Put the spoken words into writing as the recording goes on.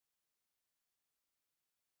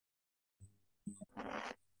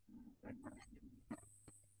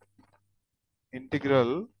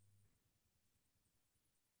Integral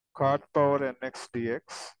cot power nx dx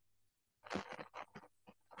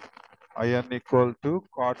in equal to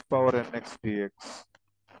cot power nx dx.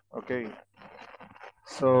 Okay.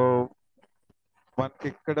 So మనకి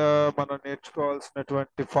ఇక్కడ మనం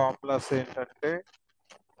నేర్చుకోవాల్సినటువంటి formulas ఏంటంటే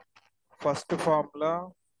first formula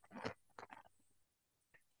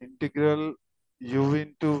integral u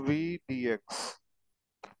into v dx.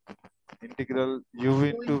 Integral u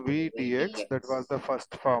into v dx. That was the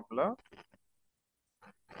first formula.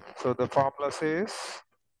 So the formula says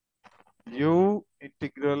u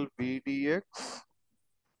integral v dx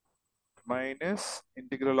minus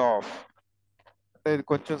integral of. అంటే ఇది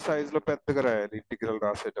కొంచెం సైజులో పెద్దగా రాయాలి ఇంటిగ్రల్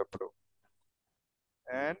రాసేటప్పుడు.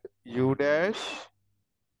 And u dash.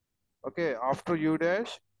 Okay, after u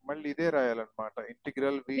dash మళ్ళీ ఇదే రాయాలన్నమాట.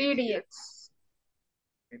 Integral v dx.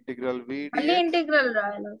 Integral v dx. Integral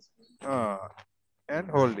రాయాలి. And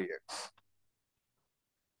whole dx.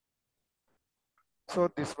 So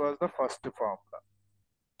this was the first formula.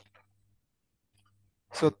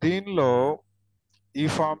 So దీనిలో ఈ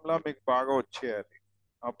ఫార్ములా మీకు బాగా వచ్చేయాలి,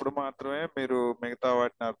 అప్పుడు మాత్రమే మీరు మిగతా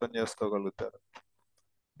వాటిని అర్థం చేసుకోగలుగుతారు.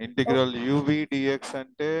 ఇంటిగ్రల్ uv dx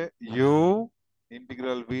అంటే u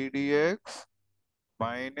integral v dx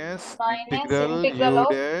minus integral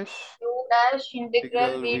u dash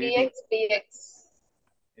integral v dx dx.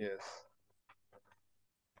 yes.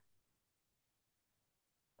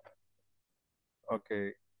 Okay,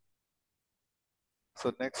 so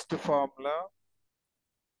next formula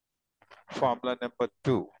number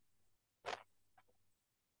 2,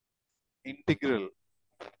 integral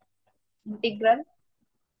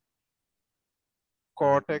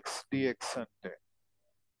cot x dx అంటే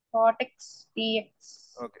cot x dx.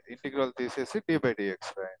 Okay, integral తీసేసి d by dx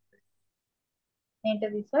రాయండి.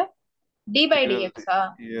 ఏంటది sir? d by dx.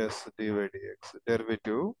 yes, d by dx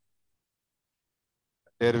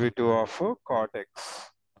derivative of cot x.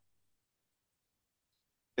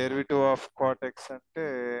 Derivative of cot x అంటే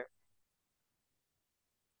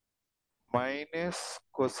minus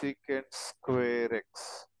cosecant square x.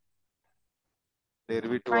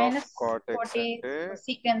 Derivative of cot x అంటే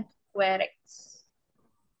cosecant square x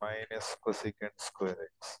minus cosecant square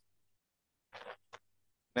x.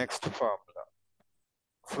 Next formula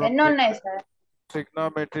ఎన్ని ఉన్నాయి sir?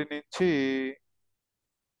 Trigonometry నుంచి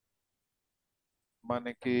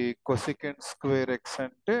మనకి cosecant square x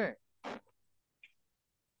అంటే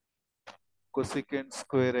cosecant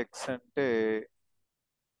square x అంటే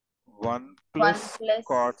 1 plus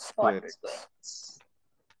cot square x.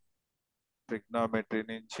 Trigonometry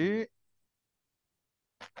నుంచి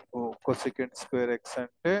cosecant square x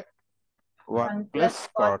అంటే 1 plus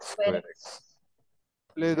cot square x.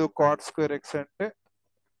 లేదు, cot square x అంటే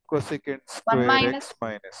cosecant square x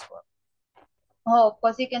minus 1.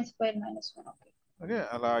 cosecant square minus 1. Okay,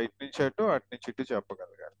 అలా ఇటు నుంచి అటు ఇటు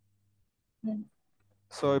చెప్పగలగాలి.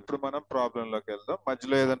 సో ఇప్పుడు మనం ప్రాబ్లంలోకి వెళ్దాం.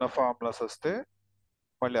 మధ్యలో ఏదైనా ఫార్ములాస్ వస్తే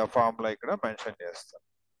మళ్ళీ ఆ ఫార్ములా ఇక్కడ మెన్షన్ చేస్తాం.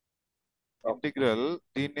 ఇంటిగ్రల్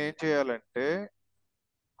దీన్ని ఏం చేయాలంటే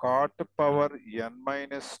cot power n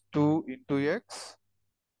minus 2 into x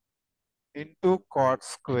into cot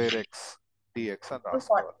square x dx అని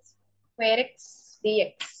రాసుకోవాలి. square x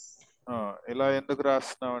dx. ఇలా ఎందుకు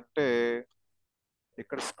రాస్తున్నాం అంటే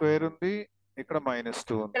ఇక్కడ స్క్వేర్ ఉంది, ఇక్కడ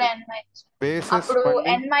 -2 ఉంది. బేసెస్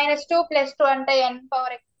n minus 2 plus 2 అంటే n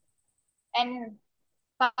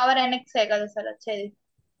పవర్ nx కదా సార్ వచ్చేది.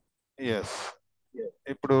 ఎస్.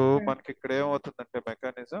 ఇప్పుడు మనకి ఇక్కడ ఏమవుతుందంటే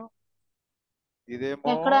మెకానిజం ఇదేమో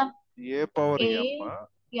a పవర్ m,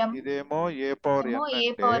 ఇదేమో a పవర్ n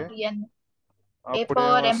అంటే అప్పుడు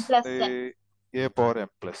ఏమొస్తుంది a power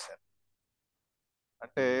m plus n.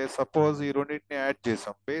 అంటే సపోజ్ ఈ రెండింటిని యాడ్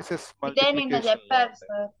చేసాం, బేసిస్ మల్టిప్లికేషన్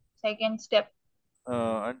సెకండ్ స్టెప్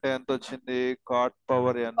అంటే ఎంత వచ్చింది? cot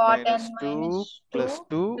power n minus 2 plus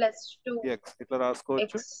 2 x ఇట్లా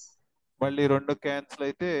రాసుకోవచ్చు. మళ్ళీ రెండు క్యాన్సిల్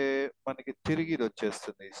అయితే మనకి తిరిగి ఇది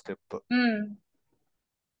వచ్చేస్తుంది ఈ స్టెప్.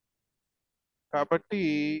 కాబట్టి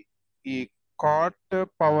ఈ cot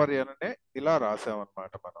పవర్ n నే ఇలా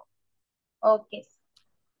రాసామన్నమాట మనం. Okay,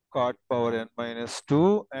 cot power n minus 2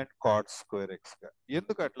 and cot square x గా.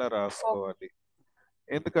 ఎందుకు అట్లా రాసుకోవాలి?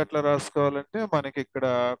 అంటే మనకి ఇక్కడ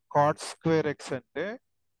cot స్క్వేర్ x అంటే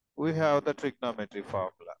we have the trigonometry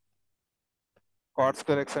formula. cot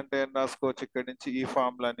square x అంటే ఏం రాసుకోవచ్చు? ఇక్కడ నుంచి ఈ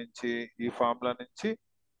ఫార్ములా నుంచి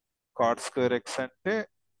cot స్క్వేర్ x అంటే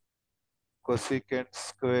cosecant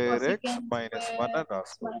స్క్వేర్ x minus 1 అని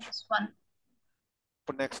రాసుకోవచ్చు.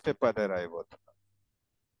 ఇప్పుడు నెక్స్ట్ స్టెప్ అదే రాయబోతున్నాం.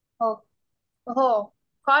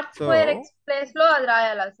 cot స్క్వేర్ x ప్లేస్ లో అది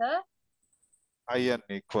రాయాలా sir? in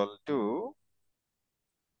equal to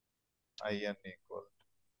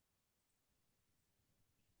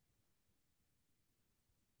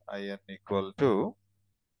in equal to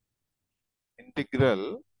integral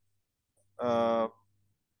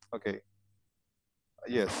okay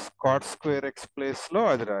yes cot square x place లో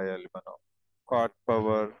అది రాయాలి మనం. cot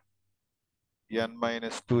power n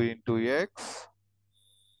minus 2 into x.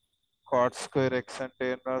 cot square x అంటే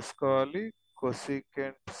ఏం రాసుకోవాలి?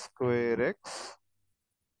 cosecant square x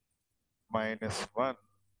minus 1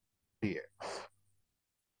 dx.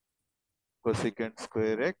 cosecant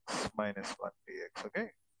square x minus 1 dx. Okay,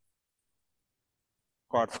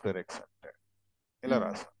 cot square x అంటే ఇలా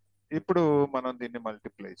రాసాం. ఇప్పుడు మనం దీన్ని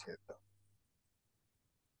మల్టిప్లై చేద్దాం.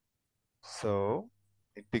 సో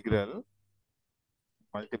ఇంటిగ్రల్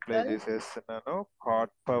మల్టిప్లై చేసేస్తున్నాను.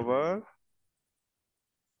 cot power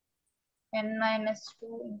n minus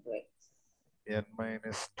 2 into x n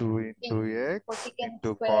minus 2 into x cosecant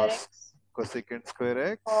into square x cosecant square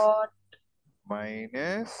x cot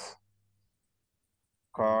minus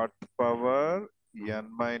cot power n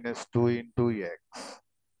minus 2 into x.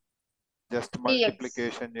 Just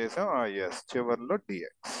multiplication చేసాం. Yes, చివర్లో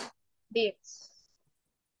dx.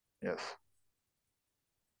 Yes.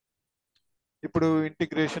 ఇప్పుడు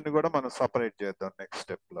integration కూడా మనం separate చేద్దాం. Next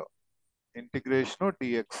step లో integration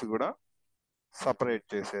dx కూడా separate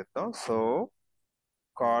చేసేద్దాం. So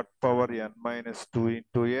cot power n minus 2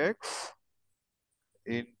 into x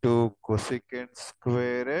into cosecant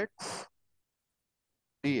square x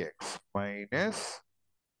dx minus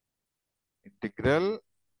integral.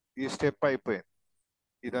 ఈ స్టెప్ అయిపోయింది.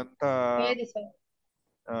 ఇదంతా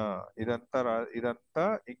ఇదంతా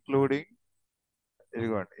ఇంక్లూడింగ్,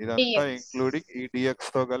 ఇదిగోండి ఇదంతా ఇంక్లూడింగ్ ఈ dx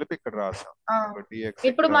తో కలిపి ఇక్కడ రాసాం. dx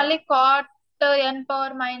ఇప్పుడు మళ్ళీ cot n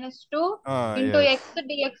power minus 2 into x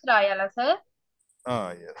dx రాయాలా sir?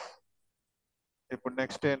 Yes. ఇప్పుడు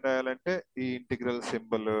నెక్స్ట్ ఏం రాయాలంటే ఈ ఇంటిగ్రల్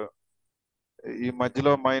సింబల్ ఈ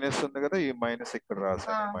మధ్యలో మైనస్ ఉంది కదా, ఈ మైనస్ ఇక్కడ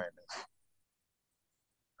రాసాను. మైనస్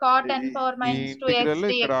cot n పవర్ ఈ minus 2 x ఇంటిగ్రల్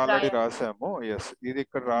ఇక్కడ dx ఆల్రెడీ రాయాలి. రాసాము. ఎస్, ఇది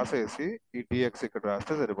ఇక్కడ రాసేసి ఈ dx ఇక్కడ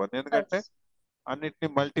రాస్తే సరిపోతుంది, ఎందుకంటే అన్నిటిని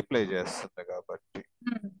మల్టిప్లై చేస్తుంది కాబట్టి.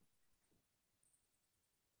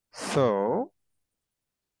 So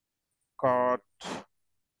cot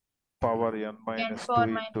power n minus 2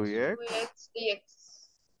 into x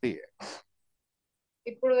dx.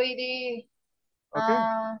 ఇప్పుడు ఇది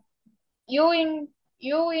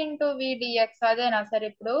u into v dx అదేనా సార్?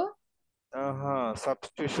 ఇప్పుడు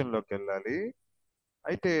సబ్స్టిట్యూషన్ లోకి వెళ్ళాలి.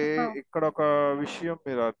 అయితే ఇక్కడ ఒక విషయం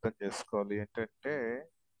మీరు అర్థం చేసుకోవాలి ఏంటంటే,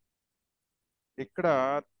 ఇక్కడ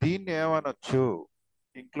దీన్ని ఏమనొచ్చు,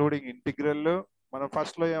 ఇంక్లూడింగ్ ఇంటిగ్రల్. మనం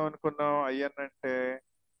ఫస్ట్ లో ఏమనుకున్నాం,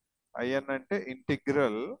 ఐఎన్ అంటే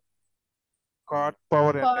integral cot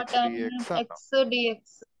power n x dx.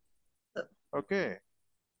 Okay,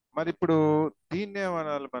 మరి ఇప్పుడు దీన్ని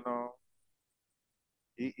ఏమనాలి మనం?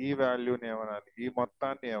 ఈ వాల్యూని ఏమనాలి? ఈ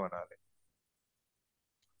మొత్తాన్ని ఏమనాలి?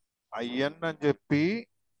 ఐఎన్ అని చెప్పి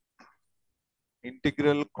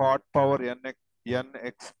integral cot power nx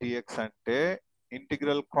dx అంటే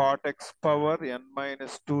integral cot x power n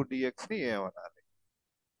minus 2 dx ని ఏమనాలి?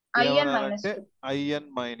 ఏమనాలంటే in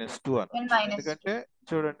minus 2 అనాలి. ఎందుకంటే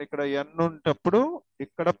చూడండి, ఇక్కడ n ఉన్నప్పుడు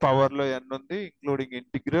ఇక్కడ పవర్ లో n ఉంది, ఇంక్లూడింగ్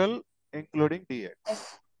ఇంటిగ్రల్ ఇంక్లూడింగ్ dx.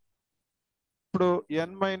 ఇప్పుడు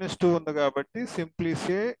n minus 2 ఉంది కాబట్టి simply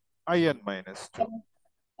say in minus 2.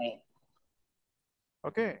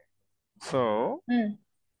 Okay, so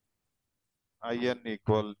in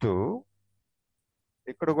equal to,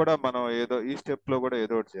 ఇక్కడ కూడా మనం ఏదో ఈ స్టెప్ లో కూడా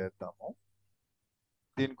ఏదో ఒకటి చేద్దాము.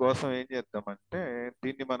 దీనికోసం ఏం చేద్దామంటే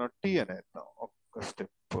దీన్ని మనం t అనేద్దాం. ఒక్క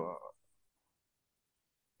స్టెప్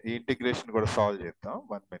ఈ ఇంటిగ్రేషన్ కూడా సాల్వ్ చేద్దాం.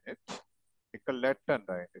 1 minute. ఇక్కడ లెట్ అని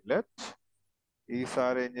రాయండి. లెట్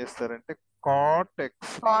ఈసారి ఏం చేస్తారంటే cot x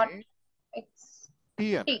ని t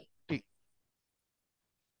అని t.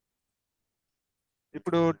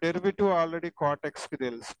 ఇప్పుడు డెరివేటివ్ ఆల్రెడీ cot x కి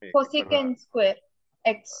తెలుసు, cosecant square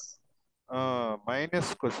x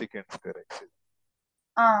minus cosecant square x.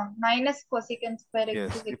 Minus cosecant square x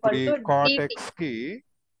is ఇప్పుడు equal ఈ to cot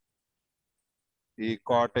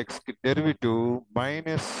dt. x కి derivative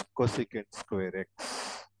minus cosecant square x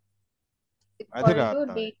అది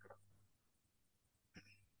రాద్దాం.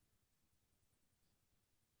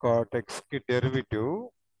 cot x కి derivative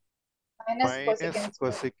minus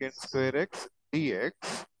cosecant square x dx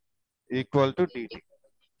equal to dt.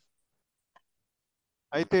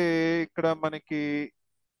 అయితే ఇక్కడ మనకి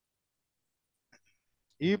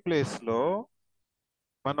ఈ ప్లేస్ లో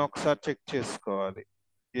మనం ఒకసారి చెక్ చేసుకోవాలి.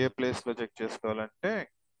 ఏ ప్లేస్ లో చెక్ చేసుకోవాలంటే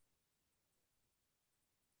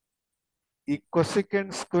ఈ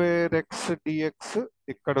cosecant square x dx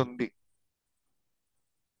ఇక్కడ ఉంది,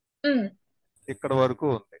 ఇక్కడ వరకు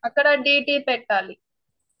ఉంది. అక్కడ dt పెట్టాలి.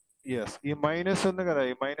 ఎస్, ఈ మైనస్ ఉంది కదా,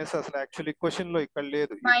 ఈ మైనస్ అసలు యాక్చువల్లీ క్వశ్చన్ లో ఇక్కడ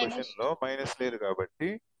లేదు, ఈ క్వశ్చన్ లో మైనస్ లేదు కాబట్టి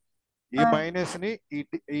ఈ మైనస్ ని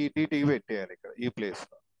ఈ డిటికి పెట్టేయాలి ఇక్కడ ఈ ప్లేస్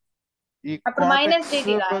లో. ఈ అప్పుడు మైనస్ కాటెక్స్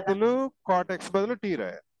డిటి రాయాలా? బదులు కాటెక్స్ బదులు టీ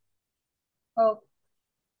రాయాలి.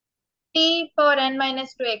 Tea power n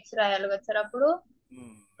minus 2x రాయాలి కదా సార్ అప్పుడు?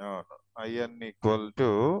 అవును, IN equal to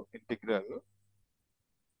integral,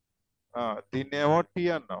 దీన్నేమో tea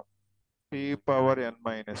అన్నాం, tea power n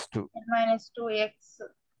minus 2. n minus 2x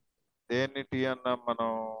దేన్ని టీ అన్నాం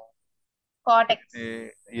మనం? కాటెక్స్.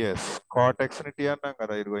 ఎస్, కాటెక్స్ ని టీ అన్నాం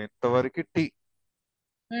కదా, ఇదిగో ఇంతవరకు టీ,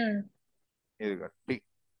 ఇదిగో టీ.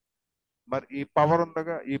 మరి ఈ పవర్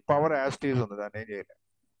ఉందగా, ఈ పవర్ యాజ్ టీజ్ ఉంది, దాన్ని ఏం చేయలేదు.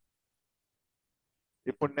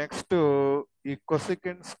 ఇప్పుడు నెక్స్ట్ ఈ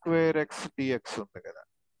కొసెకండ్ స్క్వేర్ ఎక్స్ డిఎక్స్ ఉంది కదా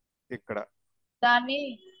ఇక్కడ, దాన్ని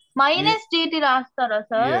మైనస్ డిటి రాస్తారా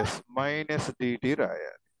సార్? ఎస్, మైనస్ డిటి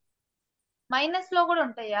రాయాలి. మైనస్ లో కూడా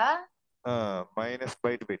ఉంటాయా? మైనస్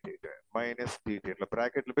బయట పెట్టి మైనస్ డిటి ఇట్లా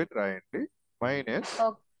బ్రాకెట్లు పెట్టి రాయండి మైనస్.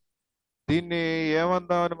 దీన్ని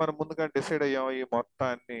ఏమందామని మనం ముందుగా డిసైడ్ అయ్యాం, ఈ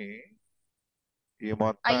మొత్తాన్ని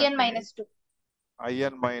ఐఎన్ మైనస్ 2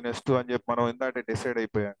 ఐఎన్ మైనస్ 2 అని చెప్పి మనం ఇందాక డిసైడ్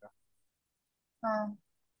అయిపోయాక.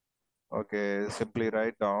 Okay, simply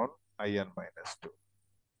right down IN minus 2.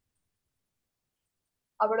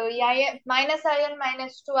 అప్పుడు మైనస్ ఐఎన్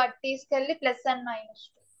మైనస్ 2 అటు తీసుకెళ్ళి ప్లస్ n మైనస్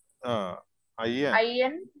 2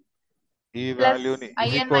 ఐఎన్ ఈ ప్లస్ వాల్యూని is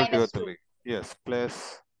IN equal to minus 2 అవుతుంది. Yes, plus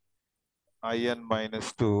IN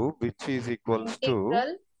minus 2 which is equals to,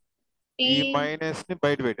 integral ఈ మైనస్ ని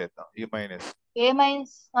బయట పెట్టేద్దాం, ఈ మైనస్, ఏ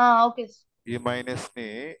మైనస్, ఓకే, ఈ మైనస్ ని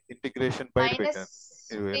ఇంటిగ్రేషన్ బయట పెట్టాను,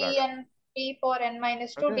 ఇది ఇలాగా. Tea power n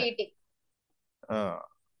minus 2 dt.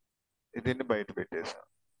 దీన్ని బయట పెట్టేసాం.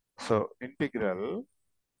 సో ఇంటిగ్రల్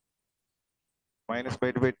మైనస్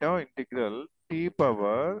బయట పెట్టాం, integral tea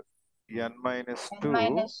power n minus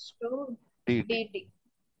 2 dt.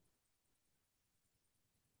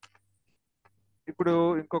 ఇప్పుడు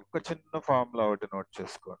ఇంకొక చిన్న ఫార్ములా ఒకటి నోట్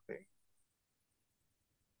చేసుకోండి.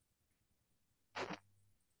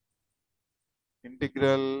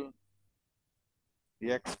 Integral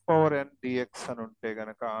X power n dx అని ఉంటే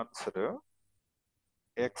గనక answer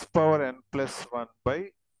X power n plus 1 by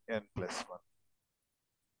n plus 1.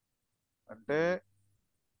 అంటే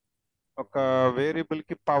ఒక వేరియబుల్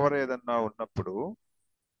కి పవర్ ఏదన్నా ఉన్నప్పుడు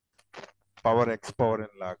పవర్ ఎక్స్ పవర్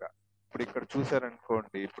n లాగా, ఇప్పుడు ఇక్కడ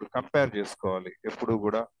చూసారనుకోండి, ఇప్పుడు కంపేర్ చేసుకోవాలి ఎప్పుడు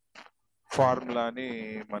కూడా ఫార్ములాని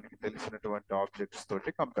మనకి తెలిసినటువంటి ఆబ్జెక్ట్స్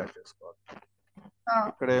తోటి కంపేర్ చేసుకోవాలి.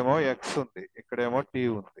 ఇక్కడేమో ఎక్స్ ఉంది, ఇక్కడేమో టీ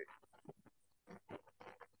ఉంది,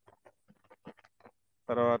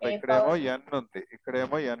 తర్వాత ఇక్కడేమో n ఉంది,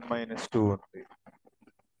 ఇక్కడేమో n మైనస్ 2 ఉంది.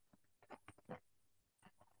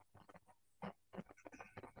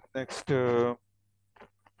 నెక్స్ట్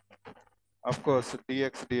అఫ్ కోర్స్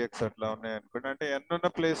dx అట్లా ఉన్నాయి అనుకోండి, అంటే n ఉన్న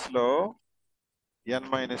ప్లేస్ లో n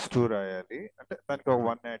మైనస్ 2 రాయాలి, అంటే దానికి ఒక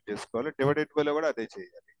 1 యాడ్ చేసుకోవాలి, డివైడెడ్ బై లో కూడా అదే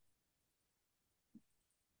చేయాలి.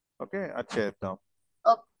 ఓకే, అది చేద్దాం.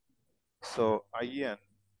 So IN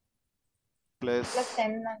plus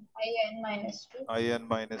IN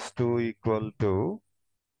minus 2 equal to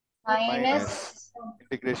minus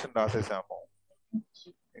integration రాసేసాము.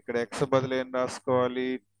 ఇక్కడ ఎక్స్ బదులు ఏం రాసుకోవాలి,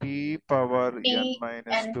 tea power n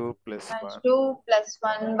minus 2 plus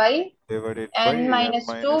 1 by divided by n minus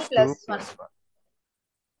 2 plus 1.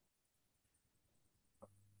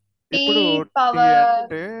 ఇప్పుడు టీ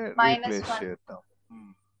అంటే రీప్లేస్ చేద్దాం,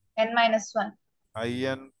 n minus 1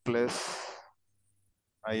 IN plus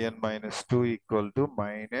IN minus 2 equal to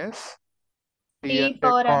minus tea అంటే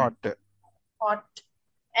cot,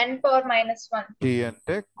 n power minus 1, tea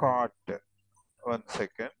అంటే cot. 1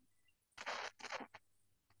 second,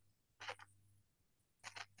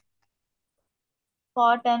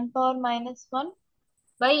 cot n power minus 1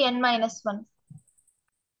 by n minus 1.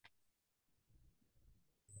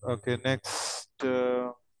 Okay, next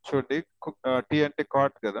చూడండి, tea అంటే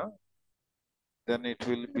cot కదా, then it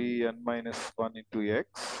will be n minus 1 into x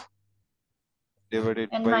divided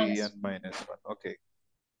by n minus 1. Okay,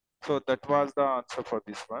 so that was the answer for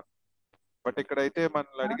this one. But ఇక్కడైతే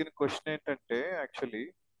మనల్ని అడిగిన question ఏంటంటే, actually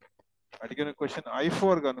అడిగిన question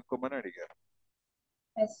I4 కనుక్కోమని అడిగారు.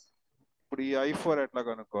 ఇప్పుడు ఈ I4 ఎట్లా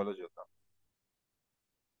కనుక్కోవాలో చూద్దాం.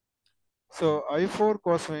 సో I4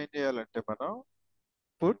 కోసం ఏం చేయాలంటే మనం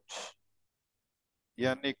put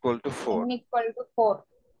n equal to 4,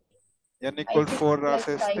 n equal to 4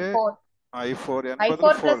 రాసేస్తే I4 n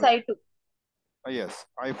బదులు 4, yes,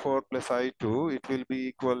 I4 plus I2, it will be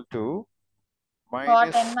equal to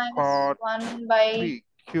minus cot 1 by 3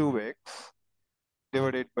 qx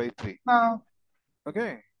divided by 3. Okay,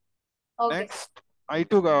 next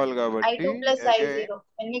I2 కావాలి కాబట్టి I2 plus I0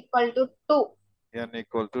 n equal to 2. n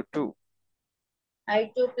equal to 2.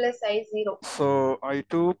 I2 plus I0. So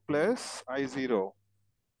I2 plus I0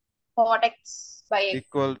 Cot x by x.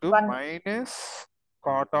 equal to 1. minus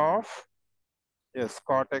cot of, yes,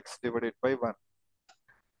 cot x divided by 1.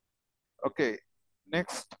 Okay,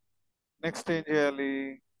 next ఏం చేయాలి?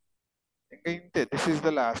 ఇంకా ఇంతే, this is the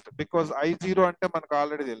last, because I0 అంటే మనకు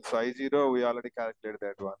already తెలుసు. I0 we already calculated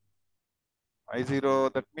that one. I0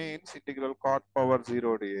 that means integral cot power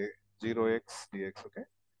 0 dA 0x dx. Okay,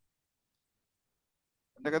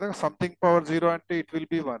 అంతే కదా. Something power 0 అంటే it will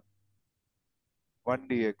be 1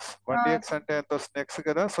 dx. 1 dx అంటే ఎంత వస్తుంది? x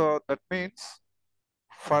కదా. So that means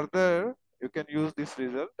further you can use this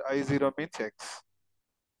result. I0 means x.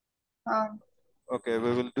 Okay,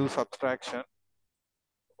 we will do subtraction.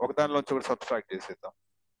 ఒక దానిలోంచి కూడా సబ్స్ట్రాక్ట్ చేసేద్దాం.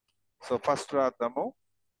 So first రాద్దాము.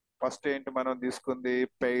 ఫస్ట్ ఏంటి మనం తీసుకుంది?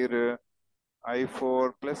 Pair I4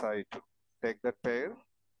 plus I2. Take that pair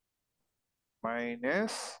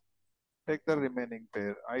minus, take the remaining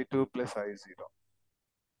pair I2 plus I0.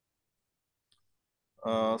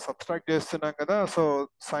 Subtract చేస్తున్నాం కదా, so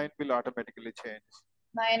sign will automatically change.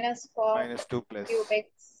 Minus cot Minus 2 plus. cube x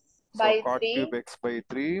So by cot 3 cube x by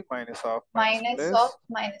 3 minus of minus plus of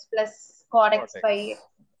minus plus cot x cot by x.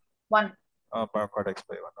 1. Cot x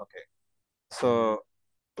by 1. Okay. So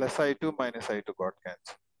plus I2 minus I2 got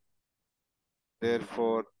cancelled.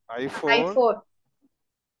 Therefore I4 I4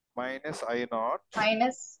 minus I0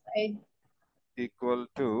 minus I equal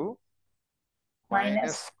to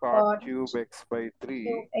minus cot cot cube x by 3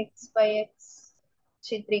 cube x by x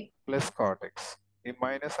 3. plus cot x. ఈ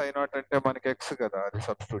minus I0 అంటే మనకి x కదా, అది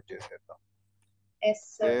substitute చేసేద్దాం. Yes,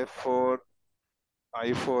 sir. Therefore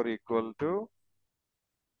I4 equal to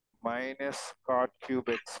minus cot cube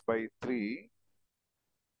x by 3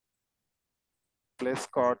 plus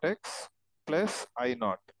cot x plus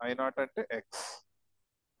I0. I0 అంటే x.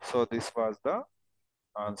 So this was the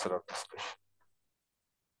answer of this question.